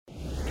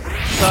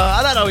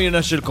naraw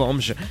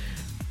jirnexxilkomx.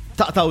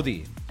 Taqtaw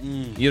di.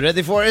 You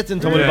ready for it?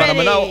 Intom il-barra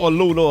minnaw,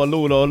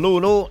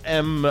 ollulu,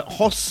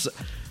 ħoss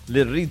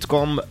li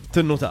rridkom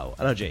tinnutaw.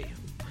 Għala ġej.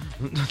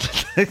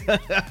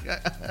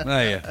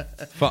 Ejja,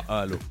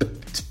 faqqalu.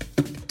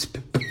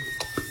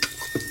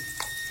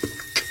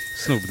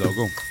 Snoop Dogg.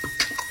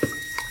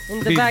 In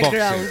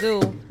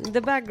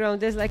the background,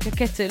 there's like a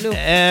kettle.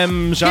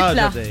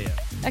 Xaħġa dejja.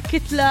 A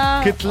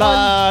kitla.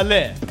 Kitla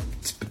le.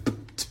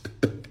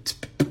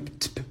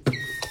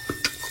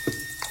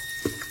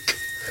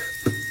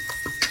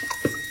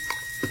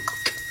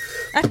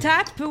 A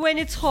tap when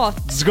it's hot.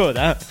 It's good,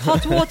 huh?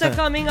 Hot water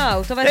coming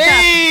out of a tap.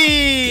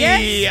 Hey!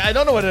 Yes? I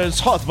don't know whether it's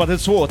hot, but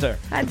it's water.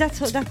 That's.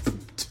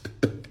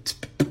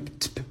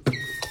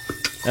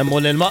 Emmu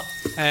l-ilma.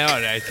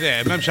 All right,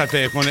 memx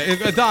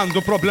għalfejn. Da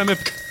għandu problemi.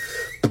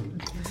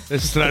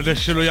 Istra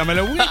l-xilu jagħmel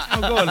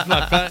gol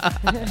flakka.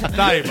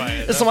 Tajba.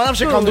 Issa ma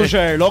nafx għandu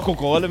Sherlock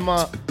ukoll imma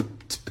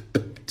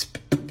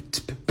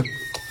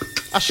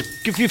għax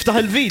kif jiftaħ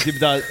il-vit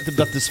tibda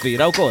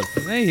t-tisfira wkoll.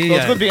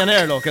 It could be an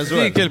airlock as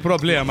well. Dik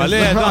il-problema, li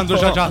għandu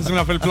xaġa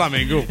ħażina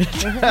fil-plumbing.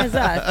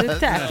 Eżatt,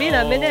 tap,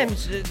 jiena minn hemmx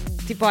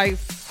tipo I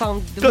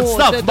found the Good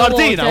water. stuff,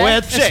 Martina, u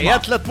għed xej,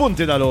 għed 3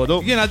 punti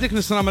dal-ħodu. Jiena dik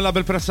nista' nagħmilha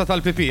bil-pressa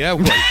tal-pipi,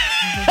 wkoll.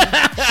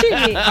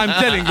 Xini? I'm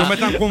telling you,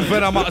 meta nkun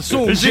vera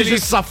maqsum. Ġili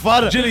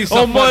s-saffar. Ġili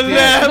s-saffar.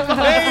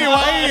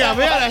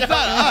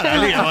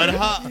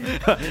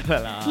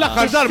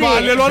 L-aħħar darba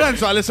għalli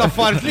Lorenzo għalli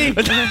saffart li.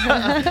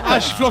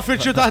 Għax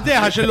fl-uffiċċju taħdeħ,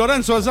 għax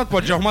Lorenzo għazzat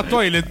poġġaw ma'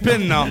 toilet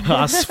pinna.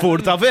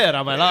 Għasfur ta'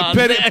 vera, mela.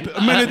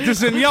 Men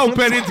id-dizinjaw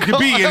perit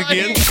kbir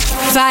kien.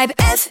 Vibe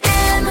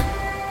FM.